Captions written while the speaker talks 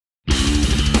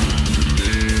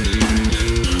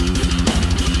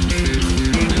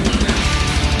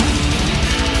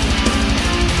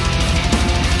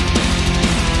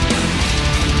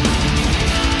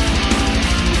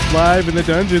live in the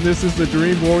dungeon. This is the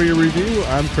Dream Warrior Review.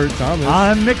 I'm Kurt Thomas.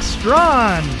 I'm Mick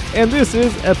Strawn. And this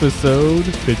is episode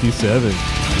 57.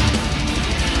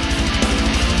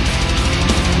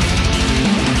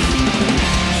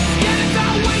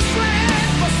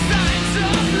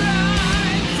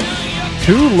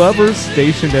 Two lovers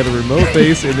stationed at a remote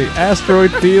base in the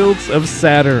asteroid fields of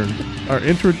Saturn are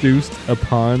introduced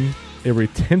upon a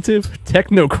retentive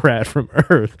technocrat from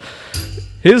Earth.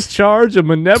 His charge of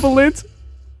malevolent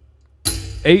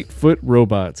 8-foot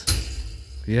robots.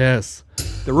 Yes.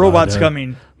 The robot's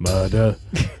coming. Mudda.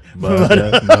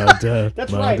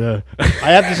 That's right.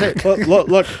 I have to say,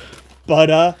 look.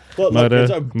 Butta. Look,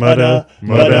 it's a butta.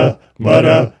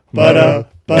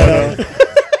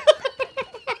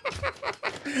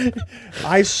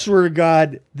 I swear to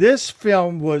God, this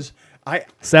film was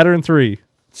Saturn 3.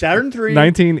 Saturn 3.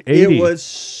 1980. It was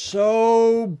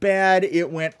so bad.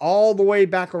 It went all the way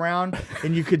back around,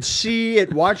 and you could see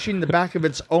it watching the back of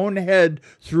its own head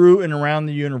through and around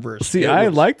the universe. See, I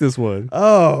like this one.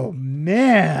 Oh,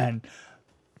 man.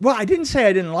 Well, I didn't say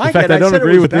I didn't like it. In fact, I don't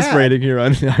agree with bad. this rating here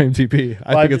on IMDb.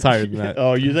 I think it's higher than that.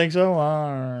 Oh, you think so?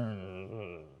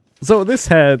 So this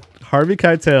had Harvey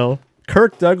Keitel,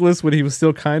 Kirk Douglas when he was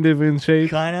still kind of in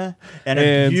shape. And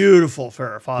a beautiful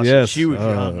Farrah Fawcett. Yes. She was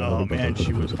young. Oh, man,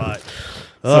 she was hot.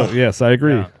 So, yes, I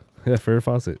agree. Yeah, Farrah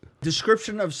Fawcett.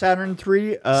 Description of Saturn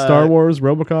 3. Star Wars,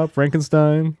 RoboCop,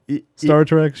 Frankenstein, Star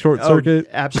Trek, Short Circuit.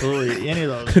 Absolutely. Any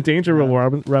of those. Danger Will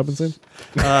Robinson.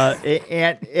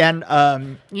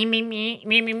 The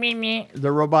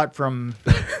robot from...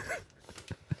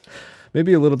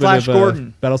 Maybe a little Flash bit of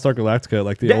Gordon. Battlestar Galactica,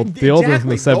 like the old one from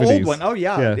the 70s. The old one. Oh,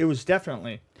 yeah. It was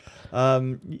definitely.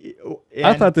 I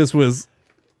thought this was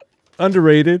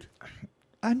underrated.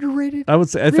 Underrated? I would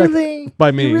say, in really? fact,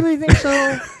 by me. You really think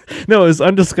so? No, it was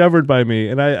undiscovered by me,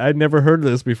 and I'd never heard of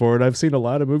this before, and I've seen a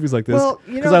lot of movies like this. Well,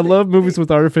 because I love movies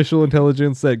with artificial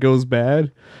intelligence that goes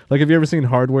bad. Like, have you ever seen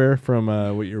Hardware from,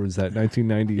 what year was that,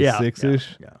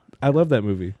 1996-ish? Yeah. I love that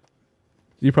movie.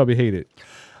 You probably hate it.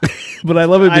 But I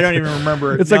love it. I don't even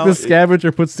remember it. It's like the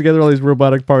scavenger puts together all these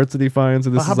robotic parts that he finds,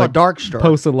 and this is like Dark Star?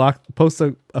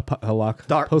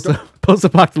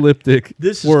 Post-apocalyptic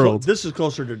world. This is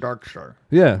closer to Dark Star.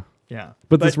 Yeah. Yeah.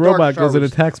 But this robot goes and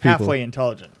attacks people. Halfway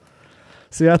intelligent.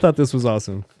 See, I thought this was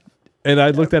awesome. And I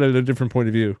looked at it at a different point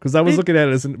of view. Because I was looking at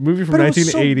it as a movie from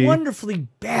 1980. It was so wonderfully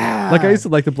bad. Like, I used to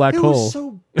like the Black Hole. It was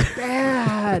so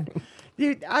bad.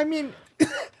 Dude, I mean...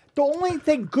 The only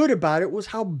thing good about it was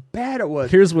how bad it was.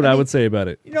 Here's what I would say about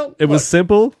it. It was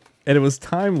simple and it was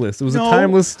timeless. It was a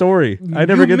timeless story. I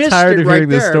never get tired of hearing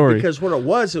this story. Because what it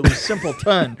was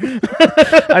simpleton.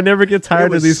 I never get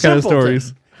tired of these kind of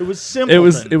stories. It was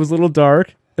simpleton. It was a little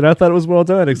dark, and I thought it was well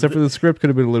done, except for the script could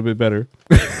have been a little bit better.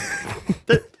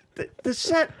 The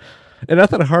set. And I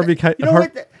thought Harvey...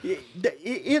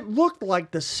 It looked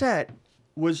like the set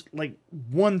was like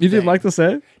one thing. You didn't like the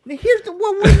set? Now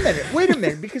wait a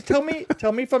minute, because tell me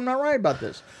if I'm not right about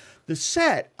this. The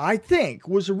set, I think,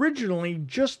 was originally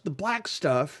just the black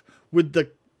stuff with the,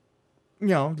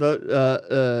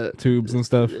 tubes and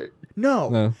stuff.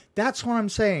 No, that's what I'm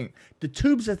saying. The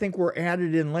tubes, I think, were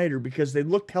added in later because they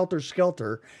looked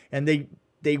helter-skelter, and they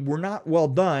were not well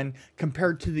done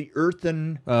compared to the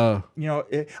earthen.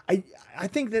 I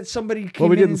think that somebody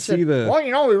came in and said,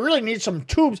 well, we really need some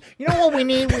tubes. You know what we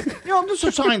need? This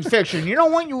is science fiction. You know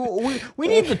what? We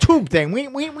need the tube thing. We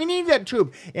need that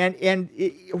tube. And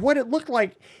what it looked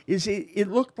like is it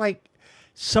looked like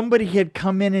somebody had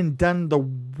come in and done the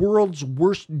world's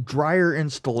worst dryer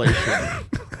installation.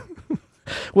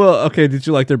 Well, okay. Did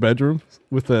you like their bedroom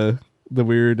with the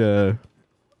weird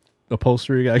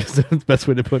upholstery? I guess that's the best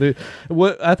way to put it.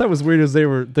 What I thought was weird is they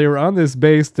were on this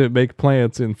base to make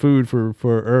plants and food for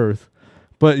Earth,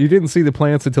 but you didn't see the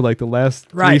plants until like the last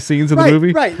three scenes of the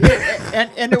movie. Right,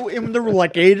 and there were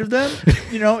like 8 of them,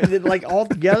 like all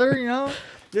together,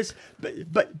 This,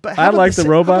 but I like the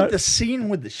robot. How about the scene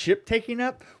with the ship taking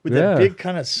up with that big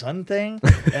kind of sun thing,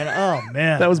 and oh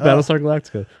man, that was Battlestar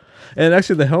Galactica. And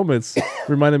actually, the helmets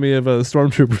reminded me of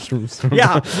stormtroopers from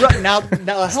now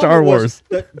Star Wars.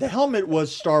 The helmet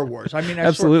was Star Wars. I mean,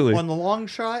 absolutely. On the long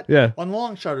shot,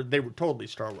 they were totally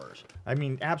Star Wars. I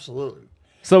mean, absolutely.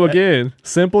 So again,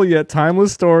 simple yet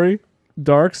timeless story,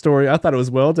 dark story. I thought it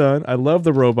was well done. I love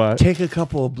the robot. Take a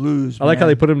couple of blues. I like how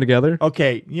they put them together.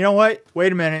 Okay, you know what?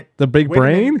 Wait a minute. The big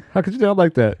brain? How could you not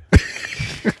like that?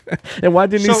 And why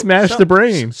didn't he smash the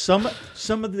brain? Some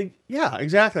of the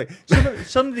exactly.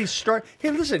 Some of these start.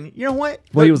 Hey, listen. You know what?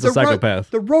 Well, he was a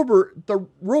psychopath. The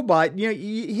robot. You know,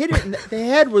 you hit it. And the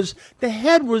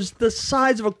head was the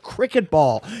size of a cricket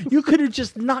ball. You could have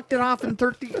just knocked it off in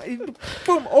 13.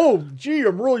 Boom! Oh, gee,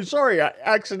 I'm really sorry. I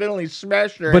accidentally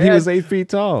smashed her. But head. he was 8 feet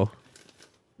tall.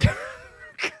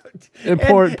 And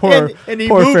poor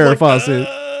Farrah Fawcett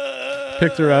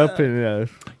picked her up and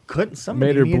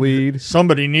made her bleed.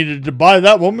 Somebody needed to buy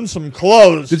that woman some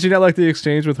clothes. Did you not like the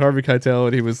exchange with Harvey Keitel?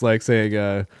 And he was like saying,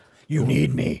 "You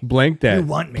need me. Blank that. You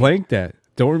want me. Blank that.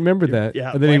 Don't remember that."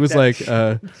 Yeah, and then he was like,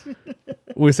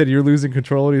 "We said you're losing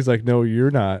control." And he's like, "No,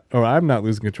 you're not. Or I'm not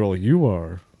losing control. You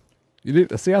are." You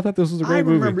didn't see? I thought this was a great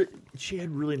movie. I remember she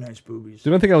had really nice boobies. The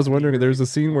one thing I was wondering, there's a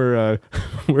scene where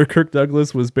where Kirk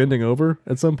Douglas was bending over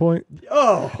at some point.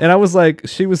 Oh. And I was like,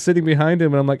 she was sitting behind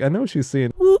him, and I'm like, I know she's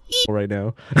seeing right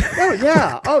now. Oh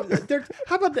yeah. Oh,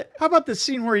 how about the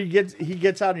scene where he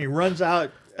gets out and he runs out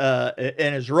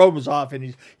and his robe is off and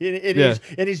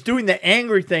he's doing the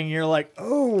angry thing. And you're like,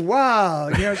 oh wow,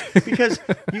 you know, because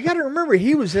you got to remember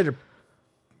he was at a.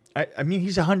 I mean,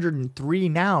 he's 103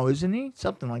 now, isn't he?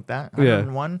 Something like that.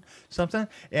 101 something.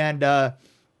 And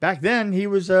back then, he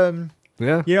was, you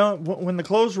know, when the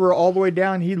clothes were all the way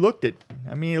down, he looked it.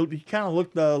 I mean, he kind of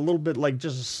looked a little bit like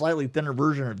just a slightly thinner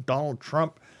version of Donald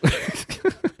Trump.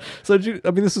 So,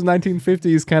 this is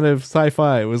 1950s kind of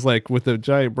sci-fi. It was like with the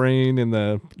giant brain in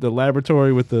the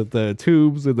laboratory with the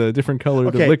tubes and the different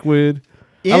colored liquid.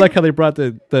 I like how they brought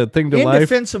the thing to life. In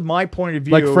defense of my point of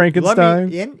view, like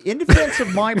Frankenstein. In defense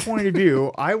of my point of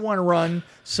view, I want to run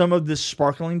some of this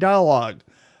sparkling dialogue.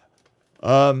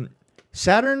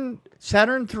 Saturn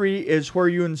 3 is where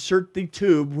you insert the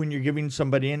tube when you're giving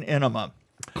somebody an enema.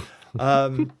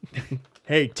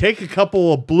 Hey, take a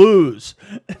couple of blues.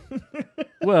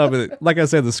 Well, like I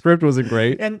said, the script wasn't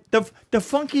great, and the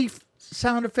funky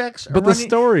sound effects. But the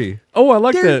story. Oh, I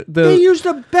like that. They used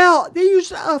a bell. They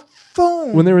used a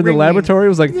phone. When they were in the laboratory, it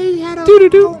was like they had a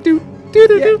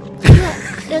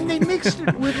and they mixed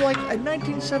it with like a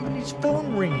 1970s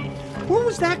phone ringing. Where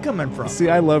was that coming from? See,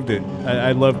 I loved it.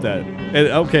 I loved that. And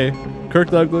okay, Kirk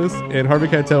Douglas and Harvey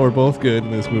Keitel were both good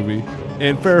in this movie,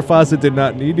 and Farrah Fawcett did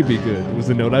not need to be good. It was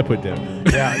the note I put down.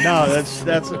 Yeah, no, that's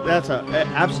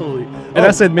absolutely. And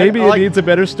I said maybe it needs a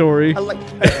better story.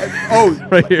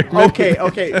 Right here. Okay.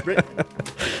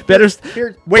 Better.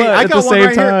 Here, wait, I got one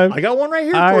right here. I got one right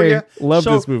here for you. I love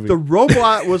this movie. The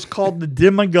robot was called the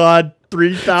Demigod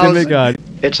 3000. Demigod.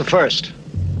 It's the first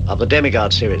of the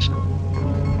Demigod series.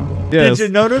 Yes. Did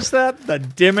you notice that? The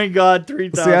Demigod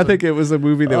 3000. See, I think it was a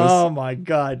movie that was... Oh, my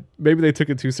God. Maybe they took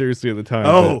it too seriously at the time.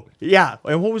 Oh, yeah.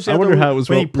 And what was that? I wonder how it was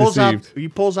received. He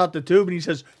pulls out the tube and he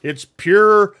says, it's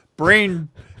pure brain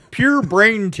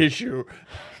tissue.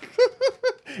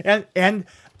 and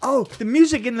the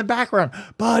music in the background.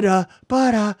 Butter.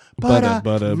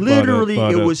 Literally,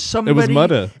 it was somebody... It was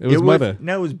Mutta. It was Mutta.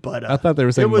 No, it was Butter. I thought they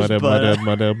were saying Mutta.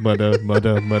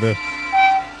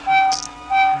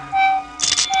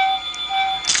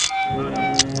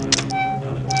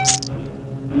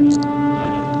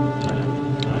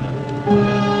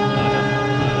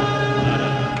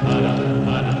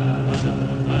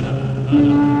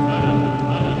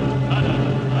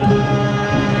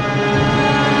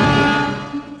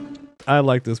 I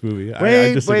like this movie.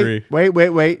 I disagree.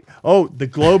 Wait. Oh, the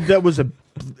globe that was a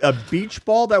beach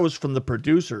ball that was from the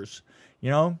producers. You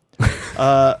know,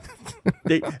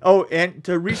 and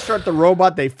to restart the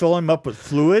robot, they fill him up with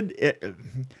fluid.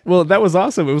 Well, that was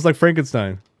awesome. It was like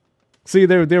Frankenstein. See,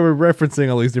 they were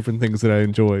referencing all these different things that I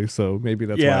enjoy, so maybe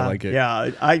that's why I like it.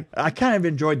 Yeah, I kind of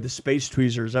enjoyed the space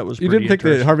tweezers. That was you didn't think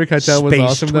that Harvey Keitel was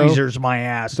awesome though? Space tweezers, my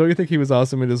ass. Don't you think he was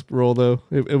awesome in his role though?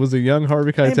 It was a young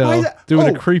Harvey Keitel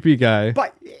doing a creepy guy.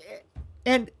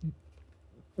 And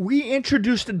we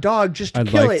introduced a dog just to I'd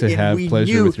kill like it. to have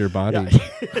pleasure with your body.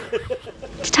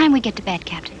 It's time we get to bed,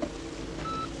 Captain.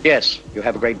 Yes, you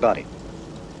have a great body.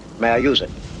 May I use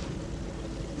it?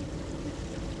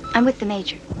 I'm with the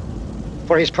Major.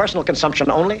 For his personal consumption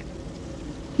only?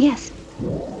 Yes.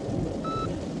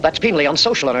 That's penally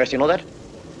unsocial on Earth, you know that?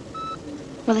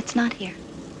 Well, it's not here.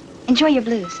 Enjoy your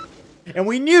blues. And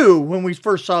we knew when we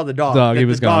first saw the dog that he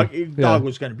was the dog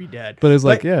was going to be dead. But it's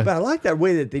like, But I like that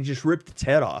way that they just ripped its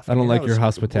head off. I don't like your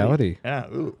hospitality. Yeah.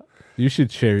 Ooh. You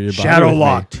should share your body. Shadow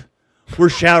locked. We're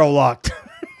shadow locked.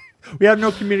 We have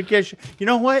no communication. You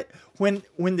know what? When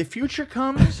the future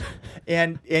comes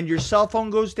and your cell phone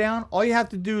goes down, all you have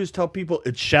to do is tell people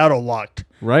it's shadow locked.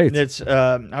 Right. And it's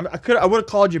I would have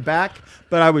called you back,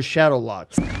 but I was shadow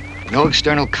locked. No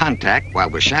external contact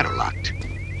while we're shadow locked.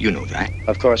 You know that.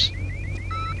 Of course.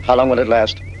 How long will it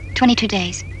last? 22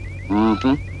 days.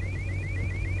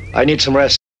 Mm-hmm. I need some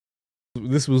rest.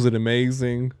 This was an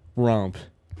amazing romp.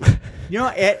 You know,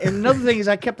 and another thing is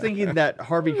I kept thinking that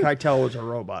Harvey Keitel was a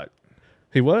robot.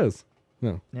 He was.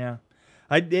 No. Yeah.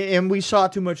 And we saw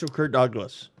too much of Kirk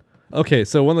Douglas. Okay,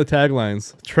 so one of the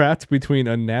taglines, trapped between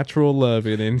unnatural love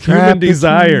and inhuman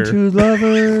desire. Two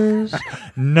lovers,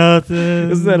 nothing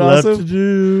Isn't that left awesome? to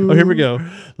do. Oh, here we go.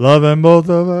 Loving both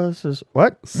of us is...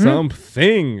 What?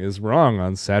 Something is wrong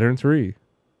on Saturn 3.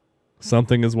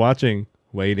 Something is watching,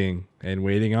 waiting, and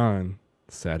waiting on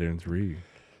Saturn 3.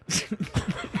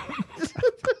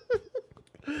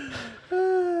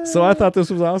 So I thought this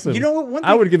was awesome. You know what? One thing,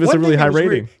 I would give this a really high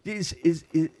rating.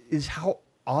 Is how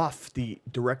off the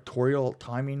directorial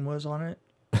timing was on it.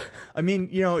 I mean,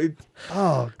 you know,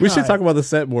 we should talk about the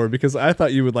set more because I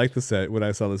thought you would like the set when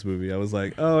I saw this movie. I was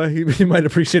like, oh, he might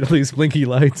appreciate all these blinky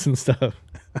lights and stuff.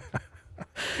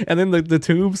 And then the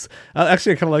tubes.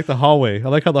 Actually, I kind of like the hallway. I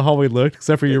like how the hallway looked,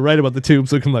 except for you're right about the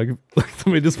tubes looking like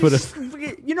somebody just put a.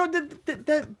 You know,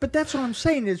 but that's what I'm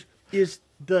saying is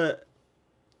there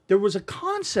was a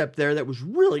concept there that was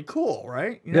really cool,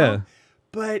 right? You know?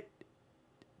 Yeah.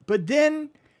 But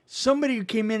then somebody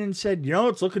came in and said, you know,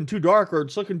 it's looking too dark or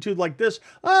it's looking too like this.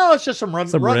 Oh, it's just some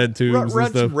red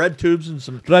tubes and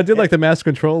some. But I did like the master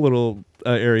control little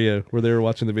area where they were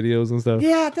watching the videos and stuff.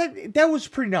 Yeah, that was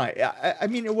pretty nice. I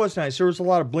mean, it was nice. There was a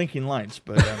lot of blinking lights,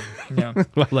 but you know.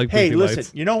 I like hey, blinking listen,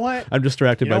 lights. you know what? I'm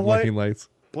distracted by blinking lights.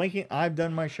 I've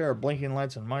done my share of blinking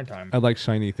lights in my time. I like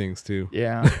shiny things too.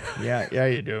 Yeah,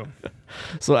 you do.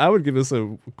 So I would give this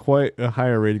quite a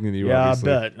higher rating than you. Yeah,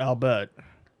 obviously. I'll bet.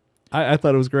 I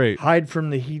thought it was great. Hide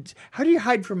from the heat. How do you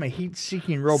hide from a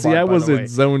heat-seeking robot? See, I wasn't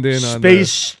zoned in on space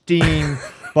steam.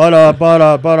 What's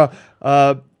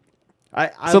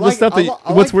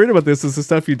weird about this is the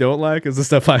stuff you don't like is the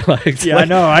stuff I liked. Yeah, I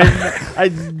know. I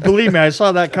believe me, I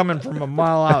saw that coming from a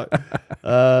mile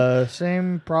out.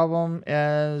 Same problem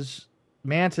as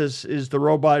Mantis is the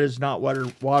robot is not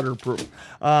waterproof.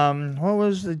 What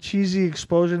was the cheesy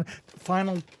explosion? The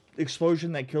final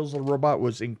explosion that kills the robot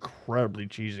was incredibly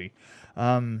cheesy.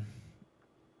 Well,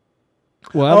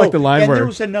 I like the line where there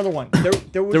was another one.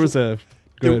 There was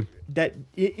that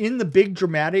in the big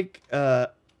dramatic.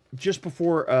 Just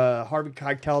before Harvey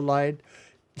Keitel died,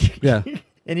 yeah,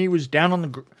 and he was down on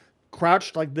the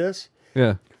crouched like this.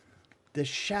 Yeah, the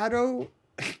shadow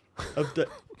of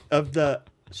the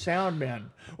sound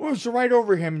man was right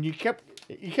over him, and you kept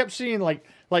seeing like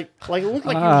it looked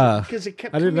like because it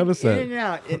kept. I didn't notice that in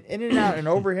and out and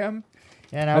over him,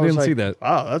 and I didn't was see that.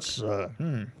 Wow, that's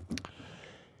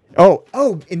Oh,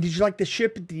 and did you like the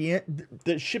ship at the end?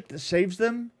 The ship that saves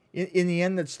them. In the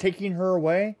end, that's taking her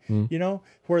away, you know,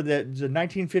 where the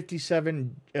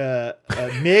 1957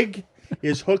 MiG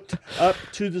is hooked up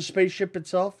to the spaceship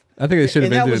itself. I think they should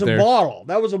have ended it there.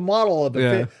 That was a model of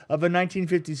a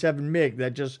 1957 MiG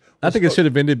that just. I think it should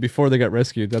have ended before they got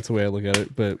rescued. That's the way I look at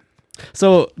it. But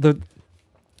so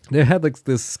they had like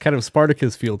this kind of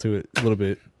Spartacus feel to it a little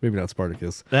bit. Maybe not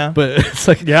Spartacus. Yeah. But it's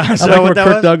like, yeah. I like where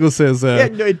Kirk Douglas says, yeah,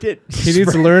 no, it did. He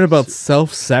needs to learn about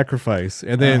self-sacrifice.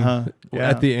 And then yeah.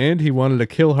 at the end, he wanted to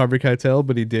kill Harvey Keitel,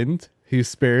 but he didn't. He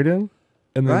spared him.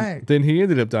 And then he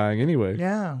ended up dying anyway.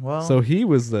 Yeah, well. So he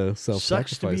was the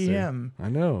self-sacrifice. Sucks to be him. I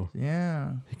know.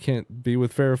 Yeah. He can't be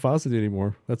with Farrah Fawcett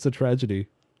anymore. That's a tragedy.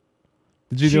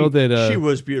 Did you know that she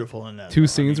was beautiful in that? Two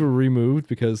scenes were removed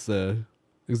because the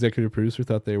executive producer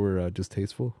thought they were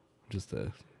distasteful? Just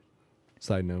a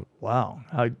side note. Wow.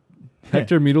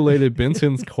 Hector mutilated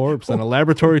Benson's corpse on a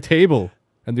laboratory table,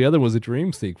 and the other was a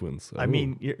dream sequence. I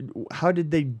mean, how did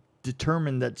they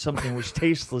determine that something was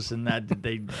tasteless in that? Did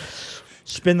they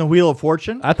spin the wheel of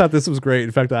fortune? I thought this was great.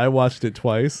 In fact, I watched it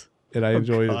twice, and I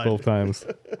enjoyed it both times.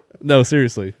 No,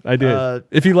 seriously, I did.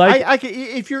 If you like,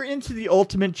 if you're into the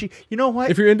ultimate, you know what?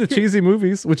 If you're into cheesy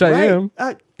movies, which I am,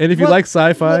 and if you well, like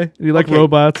sci-fi, and you like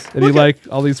robots, and you like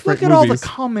all these look movies, at all the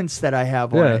comments that I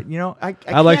have on it. You know,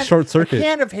 I like Short Circuit. I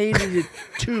can't have hated it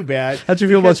too bad. How'd you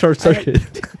feel about Short Circuit?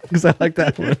 Because I like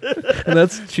that one, and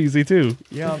that's cheesy too.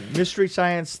 Yeah, Mystery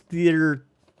Science Theater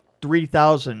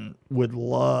 3000 would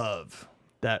love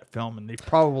that film, and they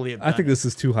probably have. I think this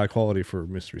is too high quality for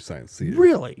Mystery Science Theater.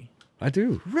 Really? I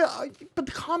do. Really? But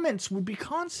the comments would be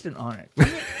constant on it. I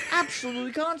mean,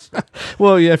 absolutely constant.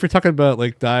 Well, yeah, if you're talking about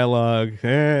like dialogue,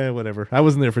 whatever. I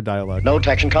wasn't there for dialogue. No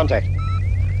traction contact.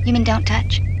 You mean don't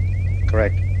touch?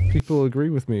 Correct. People agree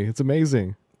with me. It's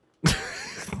amazing.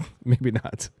 Maybe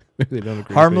not. Maybe they don't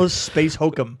agree. Harmless space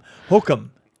hokum.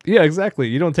 Hokum. Yeah, exactly.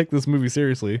 You don't take this movie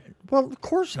seriously. Well, of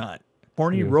course not.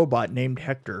 Horny robot named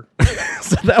Hector.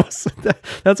 So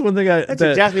that's one thing That's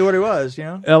exactly what it was, you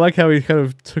know? I like how he kind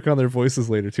of took on their voices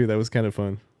later too. That was kind of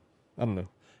fun. I don't know.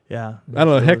 Yeah. I don't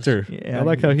know, There was- Hector. yeah, I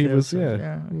like how he there was,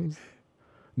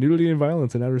 nudity and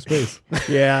violence in outer space.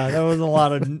 Yeah, there was a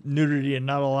lot of nudity and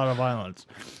not a lot of violence.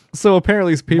 So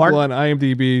apparently people Martin- on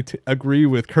IMDb agree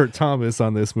with Kurt Thomas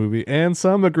on this movie, and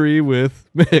some agree with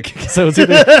Mick. So it's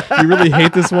either you really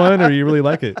hate this one or you really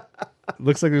like it.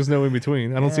 Looks like there's no in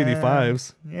between. I don't see any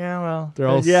fives. Yeah, well. They're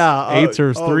all yeah, eights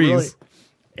or threes. Really?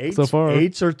 Eights, so far.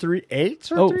 Eights or threes?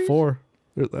 4.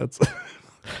 That's.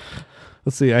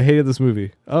 Let's see. I hated this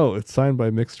movie. Oh, it's signed by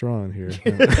Mick Strawn here.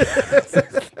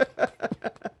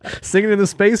 Singing in the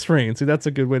space train. See, that's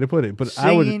a good way to put it. But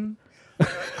Singing. I would.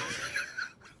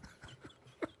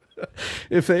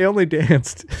 If they only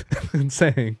danced and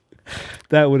sang,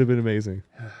 that would have been amazing.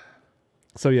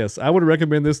 So yes, I would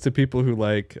recommend this to people who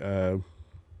like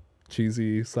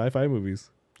cheesy sci-fi movies.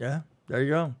 Yeah, there you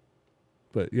go.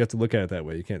 But you have to look at it that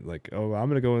way. You can't like, oh, I'm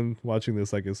gonna go in watching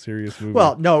this like a serious movie.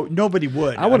 Well, no, nobody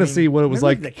would. I want to mean, see what it was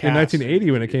like maybe in the cast.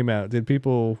 1980 when it came out. Did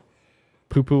people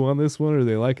poo-poo on this one, or did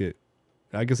they like it?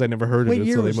 I guess I never heard What of it,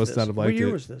 year so they was must this? not have liked What year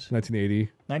it. was this?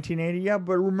 1980. 1980, yeah,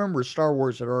 but remember, Star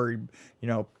Wars had already,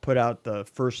 put out the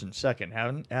first and second,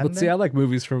 hadn't Let's see, I like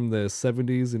movies from the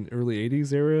 70s and early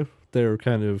 80s era. They're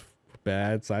kind of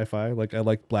bad sci-fi. Like I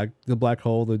like the Black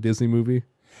Hole, the Disney movie.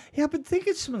 Yeah, but think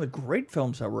of some of the great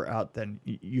films that were out then.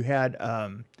 You had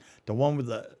the one with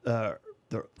the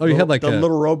you had like the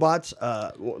little robots.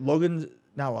 Logan's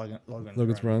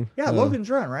Run. Yeah, Logan's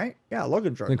Run, right? Yeah,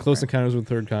 Logan's Run. And Close right? Encounters with the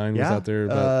Third Kind was Yeah, out there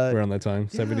about around that time,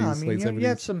 Yeah, 70s, I mean, late you 70s.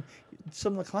 had some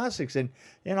of the classics, and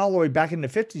all the way back in the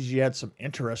 50s, you had some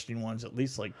interesting ones. At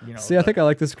least, like See, I think I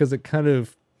like this because it kind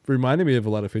of reminded me of a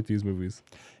lot of 50s movies.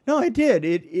 No, it did.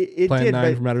 It Plan did.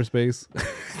 9 from Outer Space.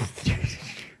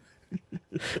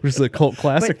 Which is a cult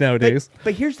classic nowadays.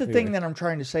 But here's the thing that I'm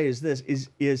trying to say is this: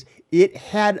 is it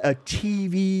had a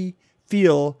TV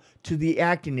feel to the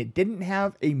acting. It didn't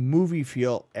have a movie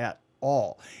feel at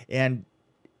all. And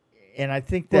I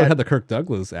think that it had the Kirk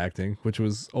Douglas acting, which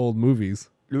was old movies.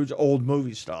 it was old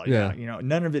movie style. Yeah.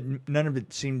 None of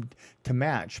it seemed to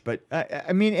match. But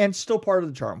I mean, and still part of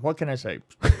the charm. What can I say?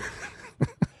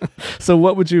 So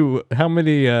how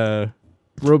many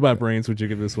robot brains would you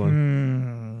give this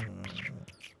one?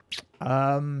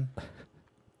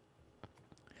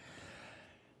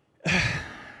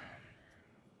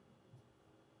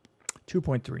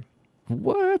 2.3.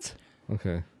 What?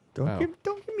 Okay. Don't give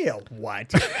me a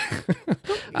what.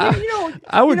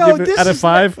 I would give it out of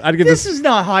 5. I'd give this is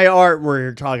not high art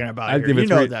we're talking about. I'd here. give it you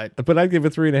 3, know that. but I'd give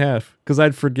it 3.5 because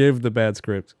I'd forgive the bad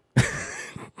script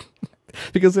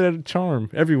because it had a charm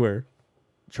everywhere,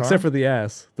 except for the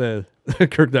ass, the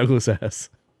Kirk Douglas ass.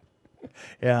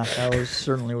 Yeah, that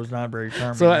certainly was not very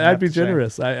charming. So I I'd be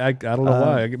generous. I don't know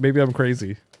why. Maybe I'm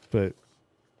crazy, but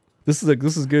this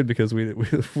is good because we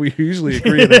usually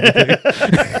agree on everything.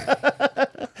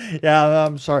 Yeah,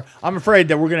 I'm sorry. I'm afraid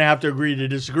that we're going to have to agree to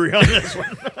disagree on this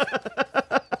one.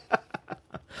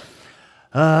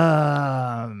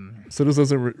 So this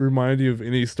doesn't remind you of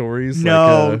any stories?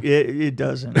 No, it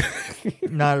doesn't.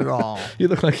 Not at all. You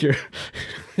look like you're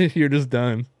just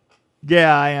done.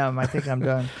 Yeah, I am. I think I'm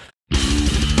done.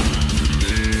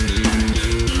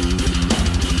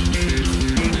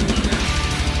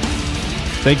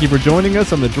 Thank you for joining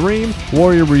us on the Dream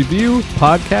Warrior Review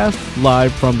podcast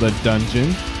live from the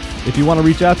dungeon. If you want to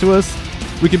reach out to us,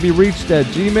 we can be reached at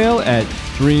Gmail at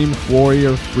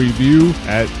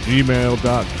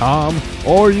dreamwarriorreview@gmail.com,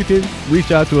 or you can reach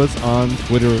out to us on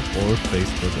Twitter or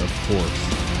Facebook, of course.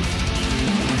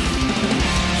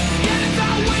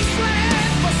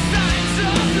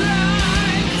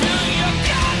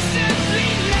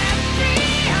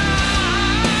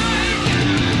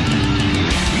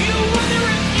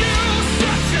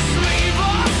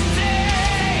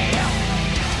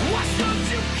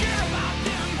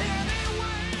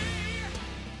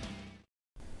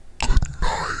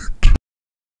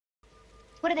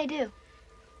 What do they do?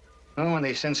 Well, when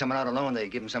they send someone out alone, they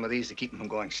give them some of these to keep them from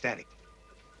going static.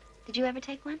 Did you ever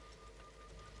take one?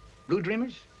 Blue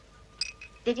Dreamers?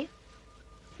 Did you?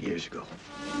 Years ago.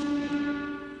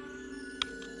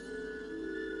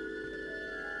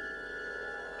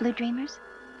 Blue Dreamers?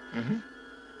 Mm-hmm.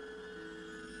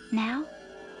 Now?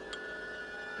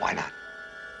 Why not?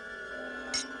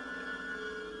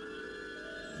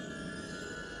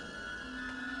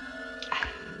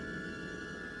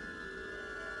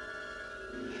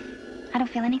 I don't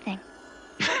feel anything.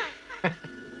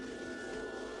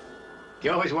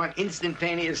 You always want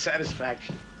instantaneous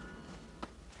satisfaction.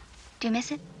 Do you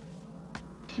miss it?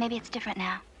 Maybe it's different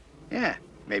now. Yeah,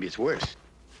 maybe it's worse.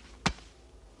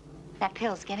 That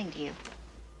pill's getting to you.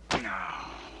 No.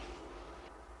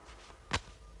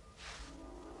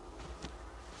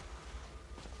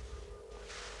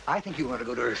 I think you want to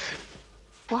go to Earth.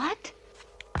 What?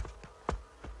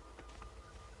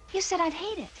 You said I'd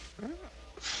hate it.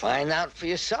 Find out for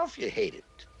yourself you hate it.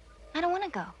 I don't want to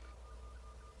go.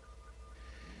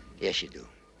 Yes, you do.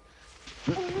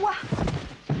 What?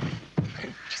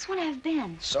 Just want to have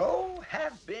been. So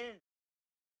have been.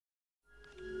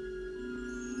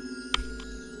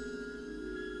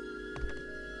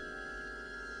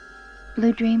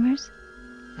 Blue Dreamers?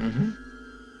 Mm-hmm.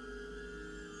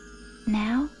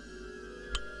 Now?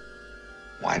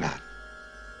 Why not?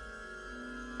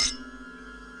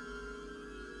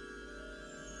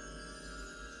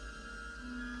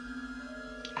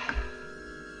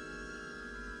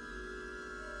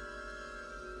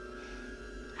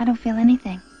 I don't feel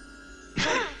anything.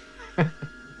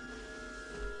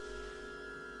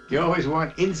 You always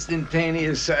want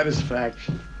instantaneous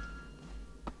satisfaction.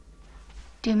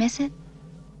 Do you miss it?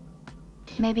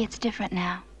 Maybe it's different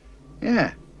now.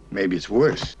 Yeah, maybe it's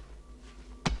worse.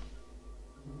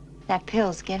 That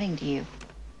pill's getting to you.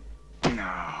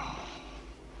 No.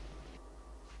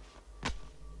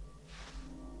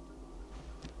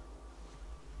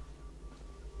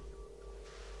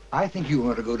 I think you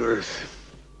ought to go to Earth.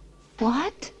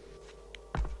 What?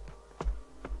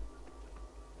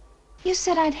 You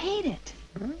said I'd hate it.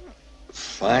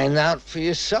 Find out for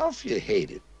yourself you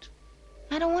hate it.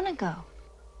 I don't want to go.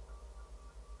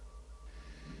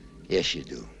 Yes, you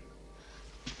do.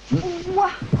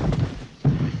 What?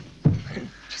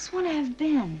 Just want to have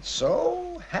been.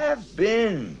 So have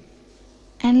been.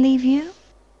 And leave you?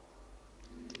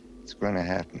 It's going to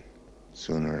happen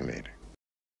sooner or later.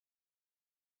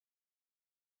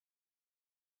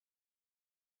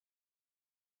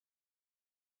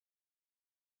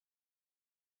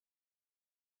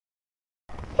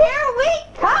 Here we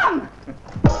come!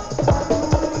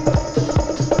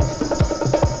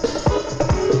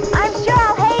 I'm sure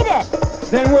I'll hate it.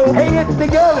 Then we'll hate it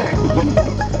together.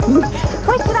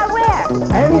 What should I wear?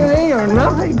 Anything or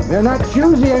nothing. They're not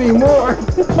choosy anymore.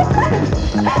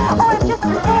 Oh, it's just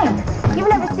the thing. You've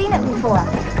never seen it before.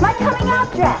 My coming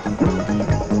out dress.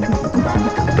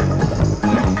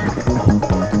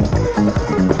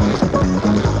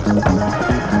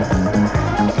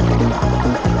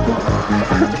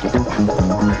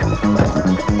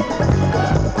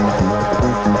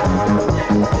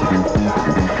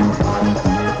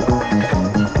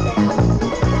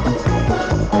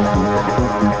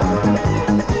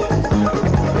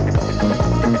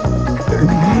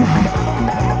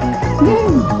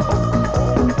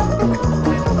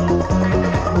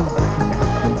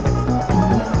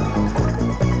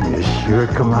 You sure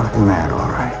come out in that all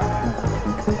right.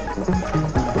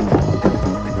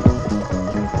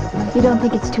 You don't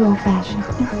think it's too old-fashioned?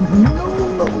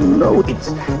 No.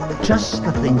 It's just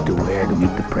the thing to wear to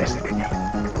meet the president.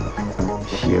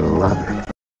 She'll love it.